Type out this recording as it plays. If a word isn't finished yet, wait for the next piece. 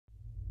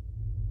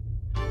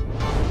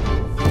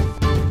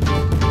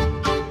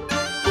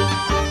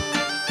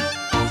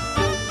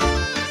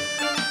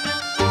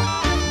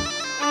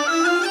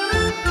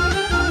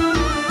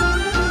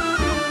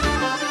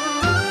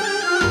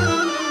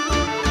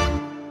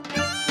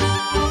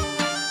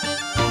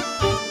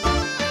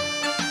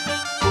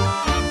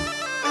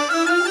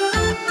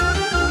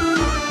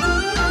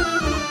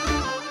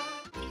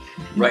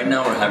Right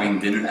now we're having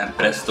dinner at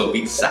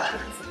Brestovitsa.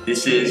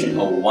 This is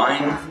a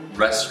wine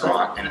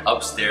restaurant, and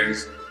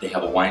upstairs they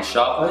have a wine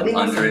shop, and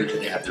under it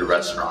they have the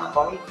restaurant.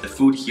 The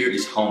food here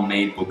is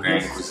homemade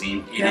Bulgarian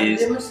cuisine. It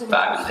is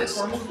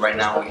fabulous. Right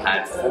now we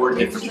had 4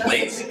 different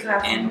plates,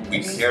 and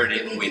we paired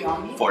it with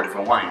 4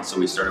 different wines. So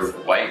we started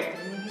with white,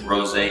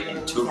 rosé,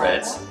 and 2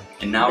 reds.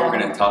 And now we're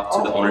going to talk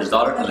to the owner's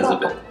daughter,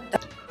 Elizabeth.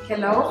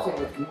 Hello,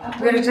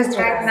 we're just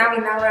right now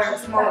in our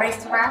small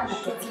restaurant.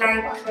 It's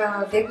like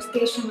a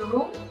degustation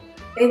room,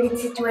 and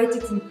it's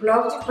situated in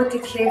Plovdiv, but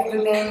it has the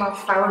name of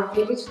our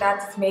village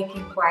that is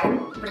making wine,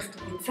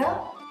 Brestovitsa.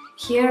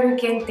 Here you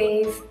can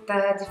taste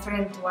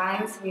different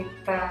wines with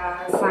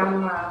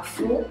some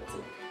food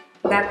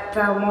that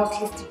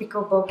mostly is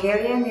typical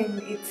Bulgarian,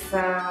 and it's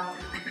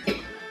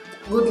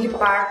goodly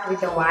part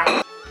with the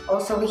wine.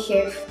 Also we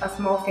have a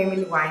small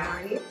family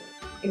winery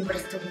in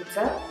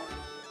Brestovitsa.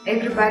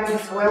 Everybody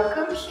is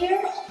welcome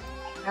here,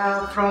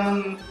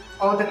 from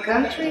all the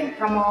country,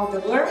 from all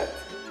the world.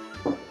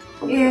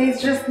 You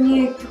just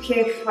need to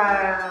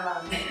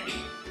have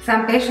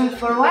some passion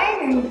for wine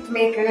and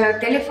make a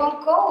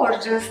telephone call, or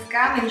just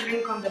come and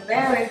drink on the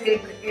bar,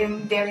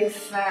 and there is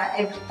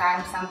every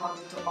time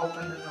somebody to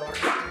open the door.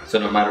 So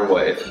no matter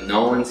what, if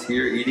no one's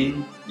here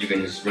eating, you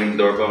can just ring the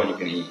doorbell and you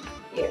can eat.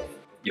 Yes.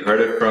 You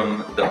heard it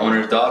from the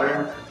owner's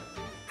daughter,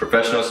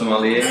 professional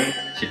sommelier.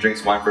 She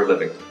drinks wine for a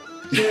living.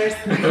 Cheers.